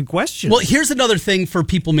starts asking questions. Well, here's another thing for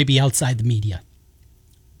people maybe outside the media.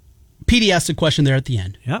 Petey asked a question there at the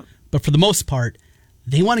end. Yeah. But for the most part,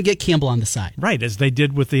 they want to get Campbell on the side. Right, as they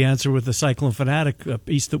did with the answer with the Cyclone Fanatic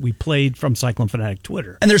piece that we played from Cyclone Fanatic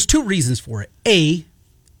Twitter. And there's 2 reasons for it. A,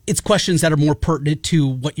 it's questions that are more pertinent to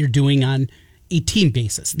what you're doing on a team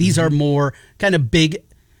basis. These are more kind of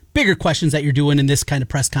bigger questions that you're doing in this kind of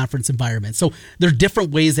press conference environment. So there's different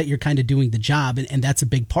ways that you're kind of doing the job, and that's a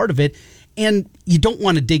big part of it. And you don't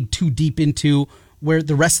want to dig too deep into where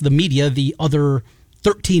the rest of the media, the other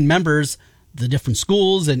 13 members, the different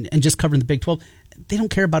schools, and just covering the Big 12, they don't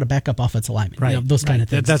care about a backup offensive lineman. Right. You know, those kind of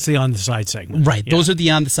things. That's the on the side segment. Right. Yeah. Those are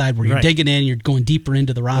the on the side where you're digging in, you're going deeper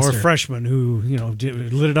into the roster. Or a freshman who,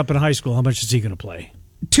 lit it up in high school. How much is he going to play?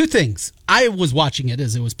 2 things. I was watching it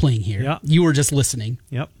as it was playing here. Yeah. You were just listening.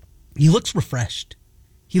 Yep. He looks refreshed.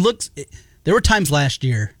 There were times last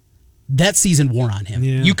year that season wore on him.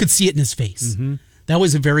 Yeah. You could see it in his face. Mm-hmm. That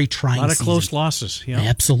was a very trying A lot of season. close losses. Yeah.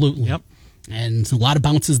 Absolutely. Yep. And a lot of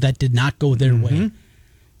bounces that did not go their way.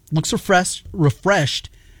 Looks refreshed,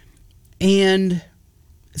 and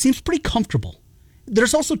seems pretty comfortable.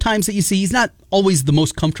 There's also times that you see he's not always the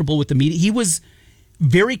most comfortable with the media. He was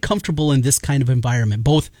very comfortable in this kind of environment,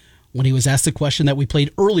 both when he was asked the question that we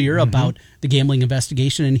played earlier about the gambling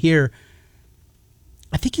investigation, and here,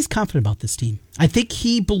 I think he's confident about this team. I think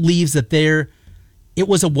he believes that it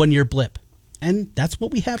was a one-year blip. And that's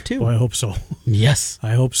what we have, too. Well, I hope so. Yes.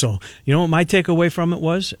 I hope so. You know what my takeaway from it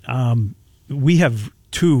was? We have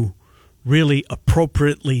 2 really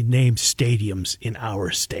appropriately named stadiums in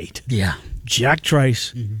our state. Yeah. Jack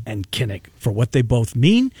Trice and Kinnick, for what they both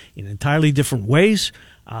mean in entirely different ways,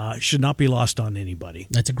 should not be lost on anybody.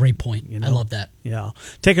 That's a great point. I love that. Yeah.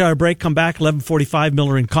 Take our break, come back, 11:45,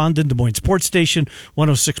 Miller and Condon, Des Moines Sports Station,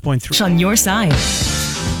 106.3. On your side.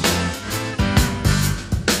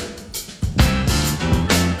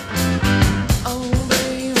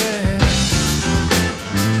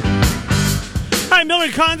 Miller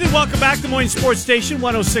and Condon, welcome back to Des Moines Sports Station,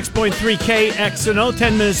 106.3 KXNO,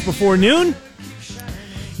 10 minutes before noon.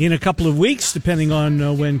 In a couple of weeks, depending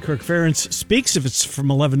on when Kirk Ferentz speaks, if it's from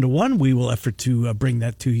 11 to 1, we will effort to bring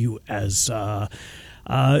that to you as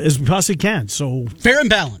we possibly can. So fair and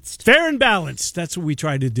balanced. Fair and balanced. That's what we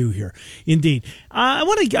try to do here. Indeed.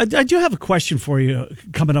 I do have a question for you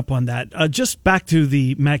coming up on that. Just back to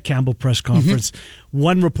the Matt Campbell press conference.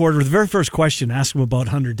 One reporter, the very first question, asked him about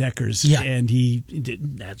Hunter Deckers, and he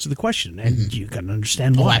didn't answer the question. And you can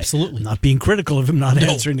understand why. Oh, absolutely. I'm not being critical of him not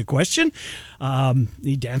answering the question.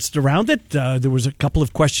 He danced around it. There was a couple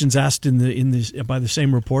of questions asked by the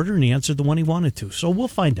same reporter, and he answered the one he wanted to. So we'll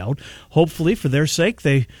find out. Hopefully, for their sake,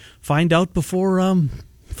 they find out before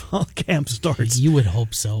fall camp starts. You would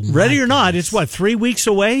hope so. Ready or not, it's 3 weeks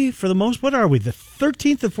away for the most. What are we, the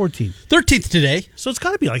 13th or 14th? 13th today. So it's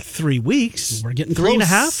got to be like 3 weeks. We're getting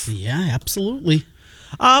 3.5? Yeah, absolutely.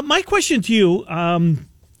 My question to you,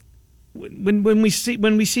 when we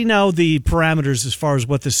see now the parameters as far as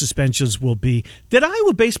what the suspensions will be, did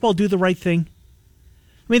Iowa baseball do the right thing?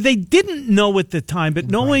 I mean, they didn't know at the time, but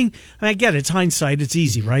knowing, I get it, it's hindsight, it's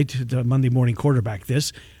easy, right? The Monday morning quarterback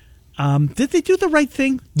this. Did they do the right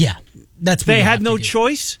thing? Yeah. That's what they had no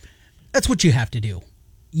choice? That's what you have to do.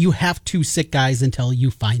 You have to sit guys until you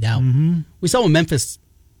find out. We saw when Memphis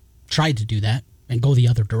tried to do that and go the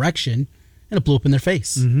other direction, and it blew up in their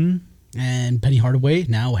face. And Penny Hardaway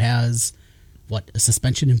now has, a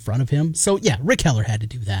suspension in front of him? So, yeah, Rick Heller had to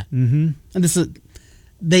do that. And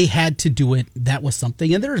they had to do it. That was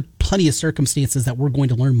something. And there are plenty of circumstances that we're going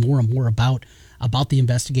to learn more and more about the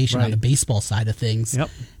investigation on the baseball side of things. Yep.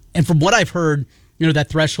 And from what I've heard, that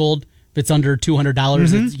threshold, if it's under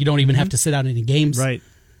 $200, you don't even have to sit out any games. Right.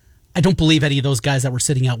 I don't believe any of those guys that were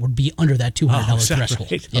sitting out would be under that $200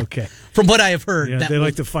 threshold. Right? Yeah. Okay. From what I have heard. Yeah, they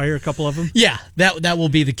like to fire a couple of them? Yeah, that will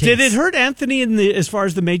be the case. Did it hurt Anthony as far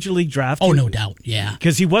as the Major League draft? Oh, no doubt, yeah.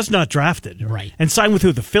 Because he was not drafted. Right. And signed with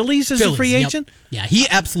who? The Phillies as a free agent? Yeah, he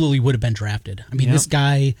absolutely would have been drafted. I mean, this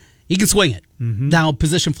guy, he can swing it. Now,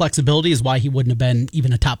 position flexibility is why he wouldn't have been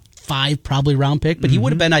even a top 5 probably round pick, but he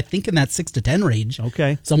would have been, I think, in that 6 to 10 range.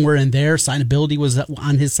 Okay. Somewhere in there. Signability was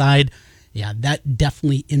on his side. Yeah, that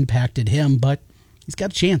definitely impacted him, but he's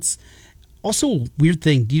got a chance. Also, weird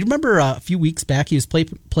thing. Do you remember a few weeks back he was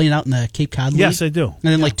playing out in the Cape Cod League? Yes, I do.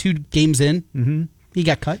 And then 2 games in, he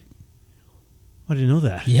got cut. I didn't know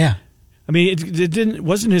that. Yeah. I mean, it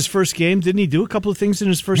wasn't his first game. Didn't he do a couple of things in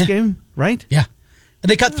his first game? Right? Yeah. And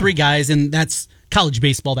they cut 3 guys, and that's college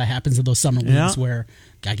baseball. That happens in those summer leagues where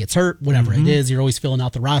guy gets hurt, whatever it is. You're always filling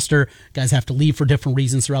out the roster. Guys have to leave for different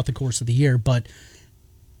reasons throughout the course of the year, but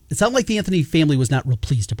it sounded like the Anthony family was not real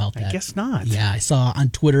pleased about that. I guess not. Yeah, I saw on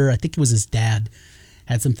Twitter, I think it was his dad,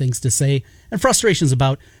 had some things to say, and frustrations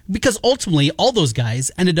about, because ultimately all those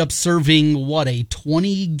guys ended up serving, a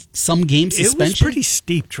 20-some game suspension? It was pretty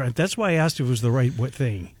steep, Trent. That's why I asked if it was the right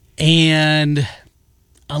thing. And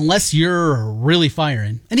unless you're really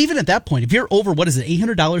firing, and even at that point, if you're over,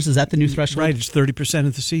 $800? Is that the new threshold? Right, it's 30%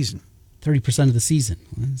 of the season. 30% of the season.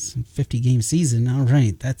 Well, that's a 50-game season. All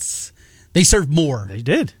right, they served more. They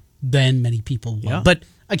did. Than many people will. Yeah. But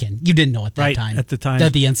again, you didn't know at the time that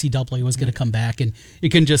the NCAA was going to come back, and you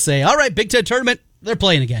can just say, all right, Big Ten tournament, they're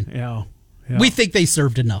playing again. Yeah. We think they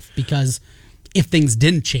served enough, because if things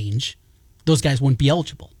didn't change, those guys wouldn't be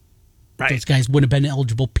eligible. Right. Those guys wouldn't have been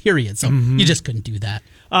eligible, period. So you just couldn't do that.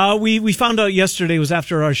 We found out yesterday, it was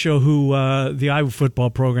after our show, who the Iowa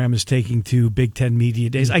football program is taking to Big Ten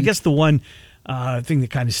Media Days. I guess the one thing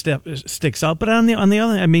that kind of sticks out, but on the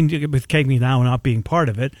other, I mean, with Cagney now not being part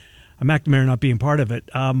of it, McNamara not being part of it,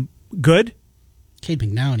 good. Cade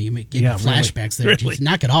McNown, you get flashbacks there. Really. Jeez,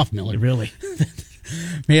 knock it off, Miller. Really.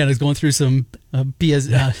 Man, I was going through some BS.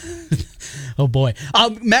 Oh, boy.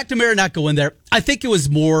 McNamara not going there. I think it was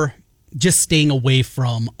more just staying away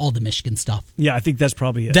from all the Michigan stuff. Yeah, I think that's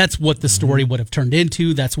probably it. That's what the story would have turned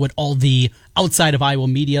into. That's what all the outside of Iowa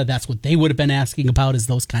media, that's what they would have been asking about, is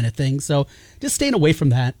those kind of things. So just staying away from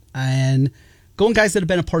that and going guys that have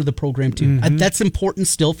been a part of the program too. That's important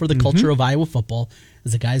still for the culture of Iowa football,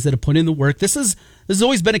 is the guys that have put in the work. This has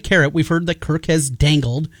always been a carrot we've heard that Kirk has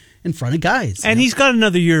dangled in front of guys. And he's got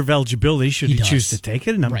another year of eligibility should he choose to take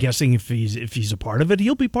it. And I'm Right. guessing if he's a part of it,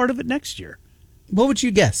 he'll be part of it next year. What would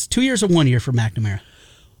you guess? 2 years or 1 year for McNamara?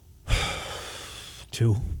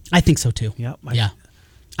 2. I think so too. Yep. Yeah.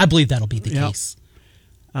 I believe that'll be the case.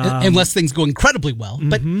 Unless things go incredibly well.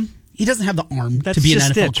 But he doesn't have the arm to be an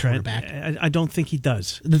NFL quarterback. I don't think he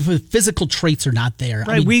does. The physical traits are not there. Right.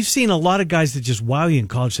 I mean, We've seen a lot of guys that just wow you in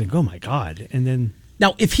college think, oh my God. And then.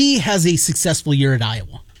 Now, if he has a successful year at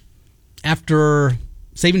Iowa, after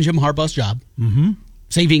saving Jim Harbaugh's job,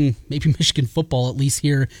 saving maybe Michigan football at least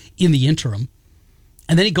here in the interim,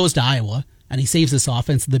 and then he goes to Iowa and he saves this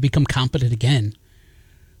offense and they become competent again,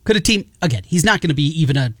 could a team, again, he's not going to be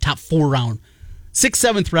even a top 4 round,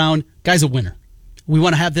 6th, 7th round, guy's a winner. We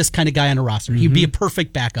want to have this kind of guy on a roster. He'd be a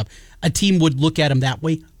perfect backup. A team would look at him that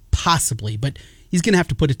way, possibly, but he's going to have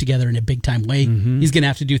to put it together in a big-time way. He's going to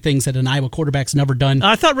have to do things that an Iowa quarterback's never done.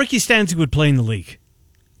 I thought Ricky Stanzik would play in the league.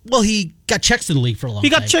 Well, he got checks in the league for a long time. He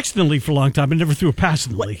got checks in the league for a long time and never threw a pass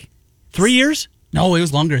in the league. 3 years? No, it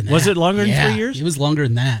was longer than that. Was it longer than 3 years? It was longer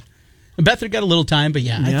than that. And Beathard got a little time, but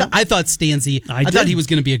I thought Stanzi, I thought he was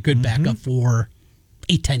going to be a good backup for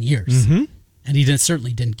 8-10 years. And he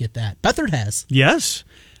certainly didn't get that. Beathard has. Yes.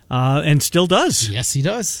 And still does. Yes, he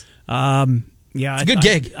does. It's a good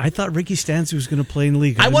gig. I thought Ricky Stanzik was going to play in the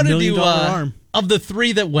league. I wanted $1 million to, arm. of the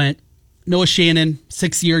 3 that went, Noah Shannon,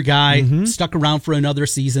 6-year guy, stuck around for another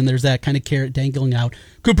season. There's that kind of carrot dangling out.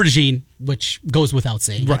 Cooper DeJean, which goes without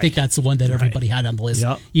saying. Right. I think that's the one that everybody had on the list,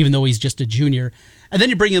 even though he's just a junior. And then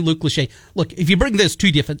you bring in Luke Lachey. Look, if you bring those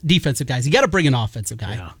 2 defensive guys, you got to bring an offensive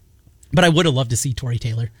guy. Yeah. But I would have loved to see Torrey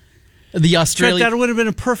Taylor. The Australian. That would have been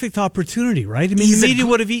a perfect opportunity, right? I mean, the media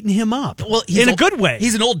would have eaten him up. Well, in a good way.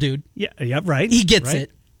 He's an old dude. Yeah, right. He gets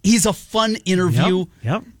it. He's a fun interview.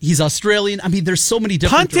 Yep. He's Australian. I mean, there's so many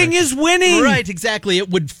different Punting directions. is winning. Right, exactly. It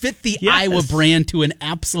would fit the Iowa brand to an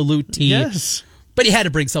absolute T. Yes. But he had to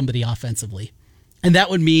bring somebody offensively. And that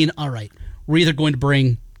would mean, all right, we're either going to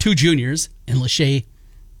bring 2 juniors, and Lachey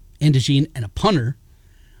and DeJean, and a punter,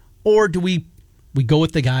 or do we go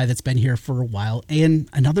with the guy that's been here for a while? And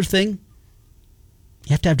another thing, you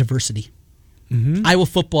have to have diversity. Iowa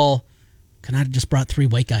football cannot have just brought 3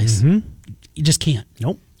 white guys. You just can't.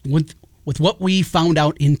 Nope. With what we found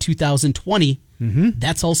out in 2020,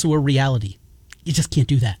 that's also a reality. You just can't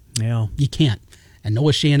do that. Yeah. You can't. And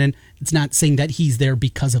Noah Shannon, it's not saying that he's there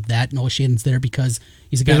because of that. Noah Shannon's there because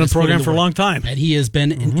he's a guy been in that's the program put in for a work. long time. And he has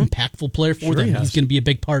been an impactful player for them. He's going to be a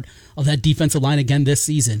big part of that defensive line again this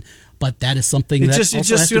season. But that is something that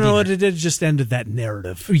just you know what it did? It just ended that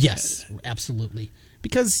narrative. Yes, absolutely.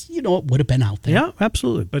 Because, it would have been out there. Yeah,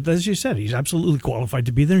 absolutely. But as you said, he's absolutely qualified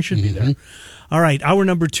to be there and should be there. All right, hour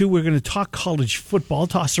number 2, we're going to talk college football,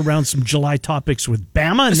 toss around some July topics with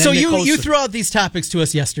Bama. And So then you threw out these topics to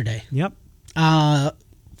us yesterday. Yep.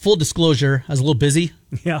 Full disclosure, I was a little busy.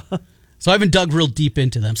 Yeah. So I haven't dug real deep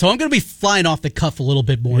into them. So I'm going to be flying off the cuff a little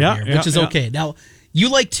bit more here, which is okay. Now, you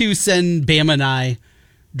like to send Bama and I,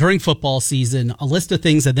 during football season, a list of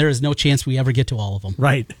things, and there is no chance we ever get to all of them.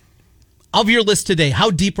 Right. Of your list today, how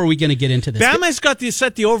deep are we going to get into this? Bama's got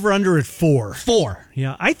set the over-under at 4. 4.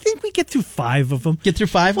 Yeah, I think we get through 5 of them. Get through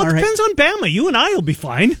 5? Well, all it right. depends on Bama. You and I will be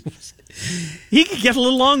fine. He could get a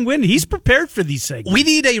little long-winded. He's prepared for these segments. We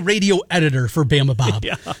need a radio editor for Bama Bob.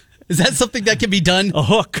 Yeah. Is that something that can be done? A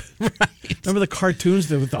hook. Right. Remember the cartoons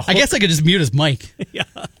with the hook? I guess I could just mute his mic. Yeah.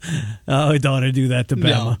 I don't want to do that to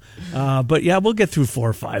Bama. No. But yeah, we'll get through 4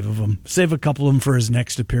 or 5 of them. Save a couple of them for his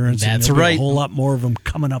next appearance. That's and right. A whole lot more of them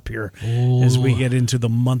coming up here as we get into the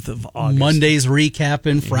month of August. Mondays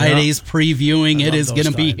recapping, Fridays previewing. It is going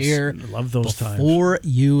to be here. I love those times. Before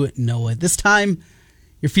you know it. This time,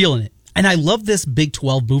 you're feeling it. And I love this Big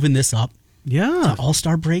 12 moving this up. Yeah. To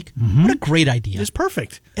All-Star break. What a great idea. It's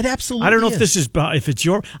perfect. It absolutely is. I don't know if it's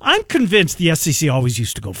your... I'm convinced the SEC always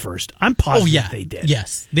used to go first. I'm positive they did.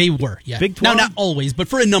 Yes, they were. Yeah. Big 12? Now, not always, but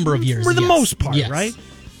for a number of years. For the most part, yes. right?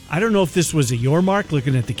 I don't know if this was a your mark,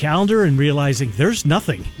 looking at the calendar and realizing there's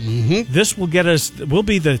nothing. This will get us... We'll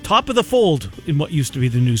be the top of the fold in what used to be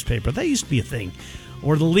the newspaper. That used to be a thing.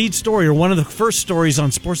 Or the lead story, or one of the first stories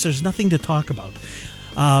on sports. There's nothing to talk about.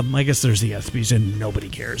 I guess there's the ESPYs, and nobody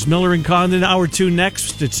cares. Miller and Condon, Hour 2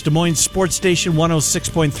 next. It's Des Moines Sports Station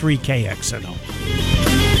 106.3 KXNO.